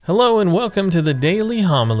Hello and welcome to the Daily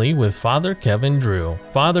Homily with Father Kevin Drew.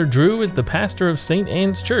 Father Drew is the pastor of St.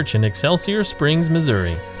 Anne's Church in Excelsior Springs,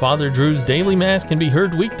 Missouri. Father Drew's daily mass can be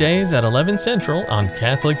heard weekdays at 11 Central on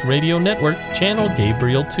Catholic Radio Network, channel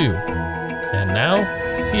Gabriel 2. And now,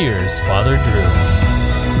 here's Father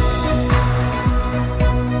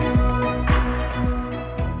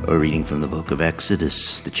Drew. A reading from the book of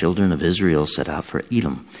Exodus. The children of Israel set out for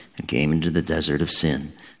Elim and came into the desert of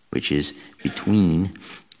Sin, which is between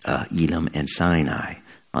Elim and Sinai,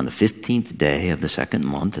 on the 15th day of the second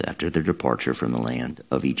month after their departure from the land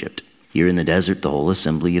of Egypt. Here in the desert, the whole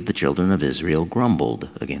assembly of the children of Israel grumbled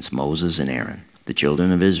against Moses and Aaron. The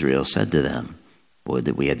children of Israel said to them, "Would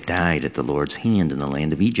that we had died at the Lord's hand in the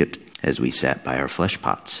land of Egypt, as we sat by our flesh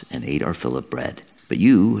pots and ate our fill of bread. But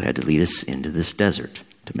you had to lead us into this desert,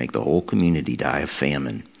 to make the whole community die of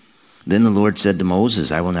famine." Then the Lord said to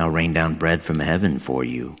Moses, "I will now rain down bread from heaven for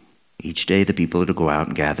you. Each day the people are to go out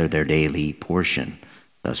and gather their daily portion.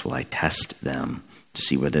 Thus will I test them to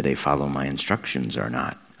see whether they follow my instructions or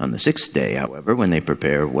not. On the sixth day, however, when they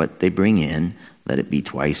prepare what they bring in, let it be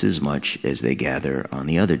twice as much as they gather on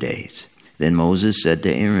the other days." Then Moses said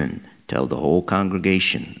to Aaron, "Tell the whole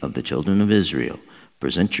congregation of the children of Israel,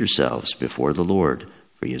 present yourselves before the Lord,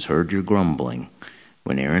 for he has heard your grumbling."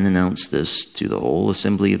 When Aaron announced this to the whole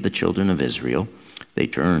assembly of the children of Israel, they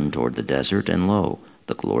turned toward the desert, and lo,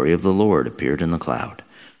 the glory of the Lord appeared in the cloud.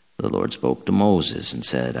 The Lord spoke to Moses and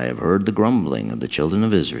said, "I have heard the grumbling of the children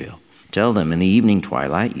of Israel. Tell them, in the evening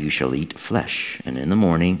twilight you shall eat flesh, and in the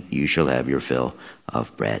morning you shall have your fill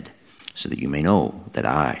of bread, so that you may know that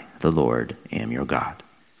I, the Lord, am your God."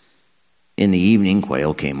 In the evening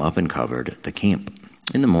quail came up and covered the camp.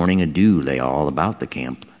 In the morning a dew lay all about the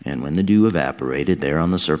camp, and when the dew evaporated, there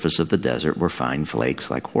on the surface of the desert were fine flakes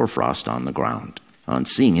like hoarfrost on the ground. On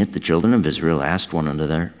seeing it, the children of Israel asked one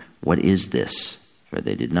another, "What is this?" For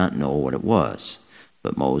they did not know what it was.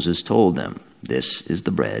 But Moses told them, "This is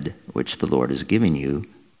the bread which the Lord is giving you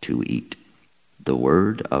to eat." The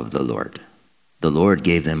word of the Lord. The Lord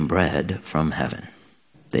gave them bread from heaven.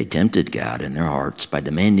 They tempted God in their hearts by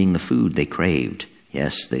demanding the food they craved.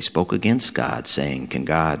 Yes, they spoke against God, saying, "Can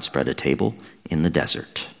God spread a table in the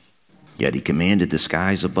desert?" Yet he commanded the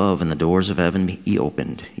skies above and the doors of heaven he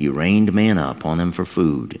opened. He rained manna upon them for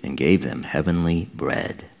food and gave them heavenly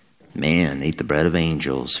bread. Man ate the bread of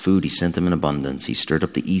angels. Food he sent them in abundance. He stirred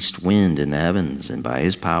up the east wind in the heavens, and by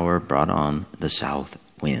his power brought on the south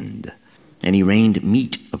wind. And he rained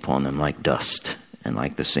meat upon them like dust, and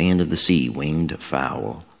like the sand of the sea winged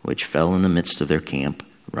fowl, which fell in the midst of their camp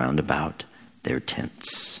round about their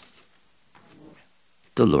tents.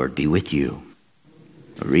 The Lord be with you.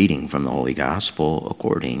 A reading from the Holy Gospel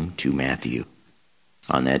according to Matthew.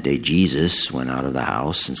 On that day Jesus went out of the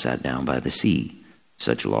house and sat down by the sea.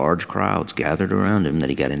 Such large crowds gathered around him that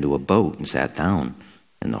he got into a boat and sat down,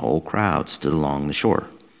 and the whole crowd stood along the shore.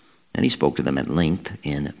 And he spoke to them at length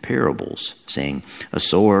in parables, saying, "A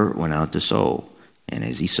sower went out to sow, and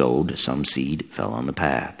as he sowed, some seed fell on the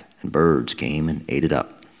path, and birds came and ate it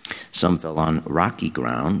up. Some fell on rocky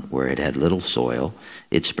ground where it had little soil.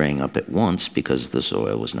 It sprang up at once because the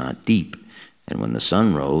soil was not deep. And when the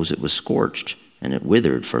sun rose, it was scorched, and it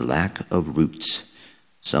withered for lack of roots.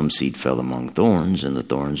 Some seed fell among thorns, and the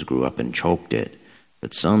thorns grew up and choked it.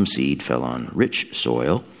 But some seed fell on rich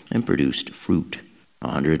soil and produced fruit,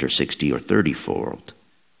 100 or 60 or 30-fold.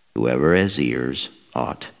 Whoever has ears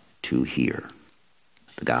ought to hear."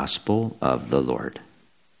 The Gospel of the Lord.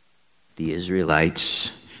 The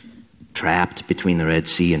Israelites, trapped between the Red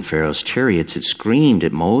Sea and Pharaoh's chariots, had screamed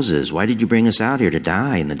at Moses, "Why did you bring us out here to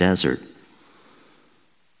die in the desert?"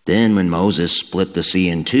 Then when Moses split the sea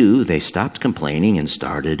in two, they stopped complaining and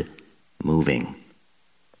started moving.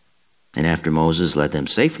 And after Moses led them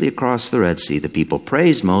safely across the Red Sea, the people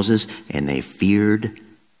praised Moses and they feared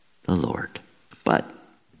the Lord. But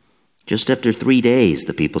just after 3 days,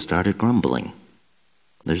 the people started grumbling.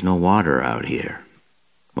 "There's no water out here.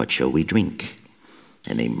 What shall we drink?"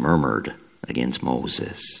 And they murmured against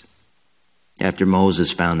Moses. After Moses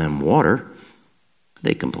found them water,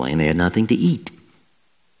 they complained they had nothing to eat.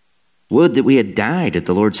 "Would that we had died at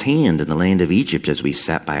the Lord's hand in the land of Egypt, as we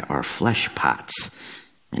sat by our flesh pots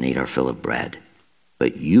and ate our fill of bread.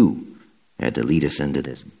 But you had to lead us into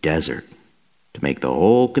this desert to make the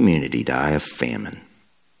whole community die of famine."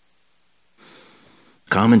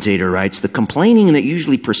 Commentator writes, the complaining that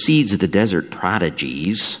usually precedes the desert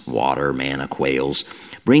prodigies, water, manna, quails,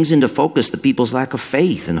 brings into focus the people's lack of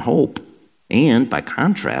faith and hope, and by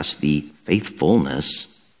contrast, the faithfulness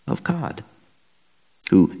of God,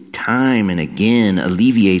 who time and again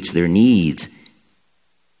alleviates their needs,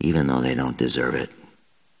 even though they don't deserve it.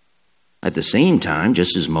 At the same time,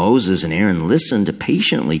 just as Moses and Aaron listened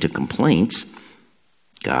patiently to complaints,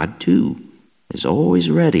 God too is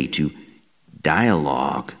always ready to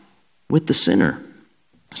dialogue with the sinner,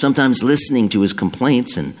 sometimes listening to his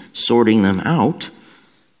complaints and sorting them out,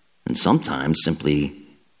 and sometimes simply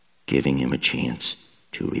giving him a chance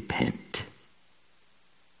to repent.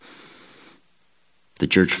 The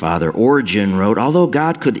church father Origen wrote, although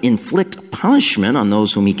God could inflict punishment on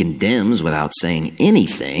those whom he condemns without saying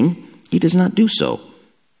anything, he does not do so.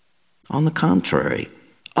 On the contrary,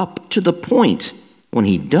 up to the point when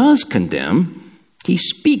he does condemn, he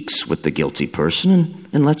speaks with the guilty person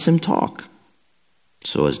and lets him talk,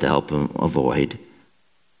 so as to help him avoid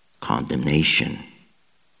condemnation.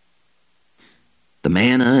 The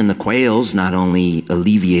manna and the quails not only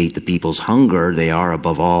alleviate the people's hunger, they are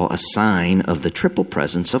above all a sign of the triple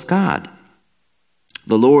presence of God.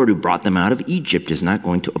 The Lord who brought them out of Egypt is not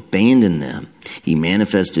going to abandon them. He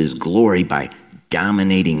manifests his glory by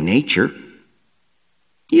dominating nature.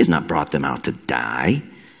 He has not brought them out to die,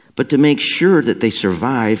 but to make sure that they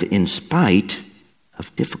survive in spite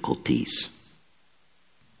of difficulties.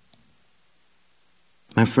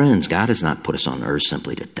 My friends, God has not put us on earth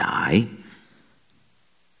simply to die.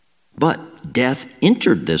 But death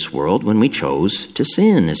entered this world when we chose to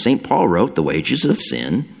sin. As St. Paul wrote, the wages of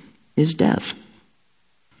sin is death.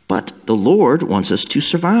 But the Lord wants us to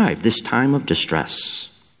survive this time of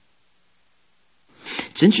distress.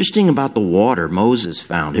 It's interesting about the water Moses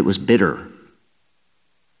found. It was bitter.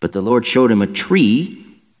 But the Lord showed him a tree,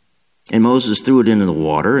 and Moses threw it into the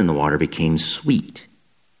water, and the water became sweet.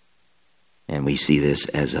 And we see this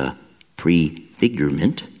as a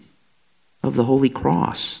prefigurement of the Holy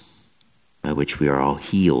Cross, by which we are all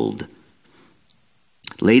healed.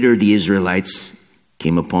 Later, the Israelites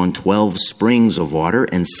came upon 12 springs of water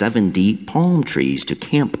and 70 palm trees to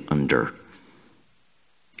camp under.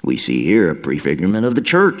 We see here a prefigurement of the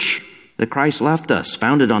church that Christ left us,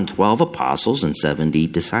 founded on 12 apostles and 70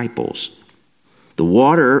 disciples. The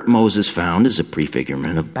water Moses found is a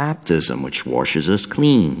prefigurement of baptism, which washes us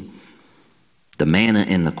clean. The manna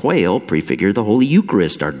and the quail prefigure the Holy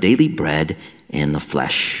Eucharist, our daily bread and the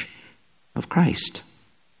flesh of Christ.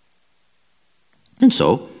 And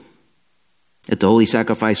so, at the holy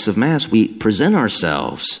sacrifice of Mass, we present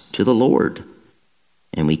ourselves to the Lord,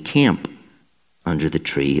 and we camp under the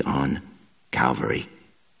tree on Calvary,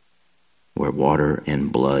 where water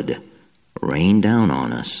and blood rain down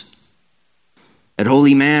on us. At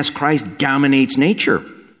Holy Mass, Christ dominates nature,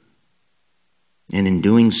 and in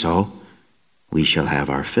doing so, we shall have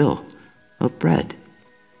our fill of bread.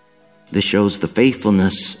 This shows the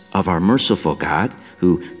faithfulness of our merciful God,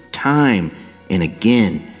 who time and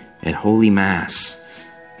again at Holy Mass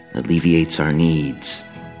alleviates our needs,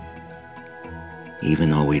 even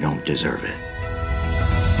though we don't deserve it.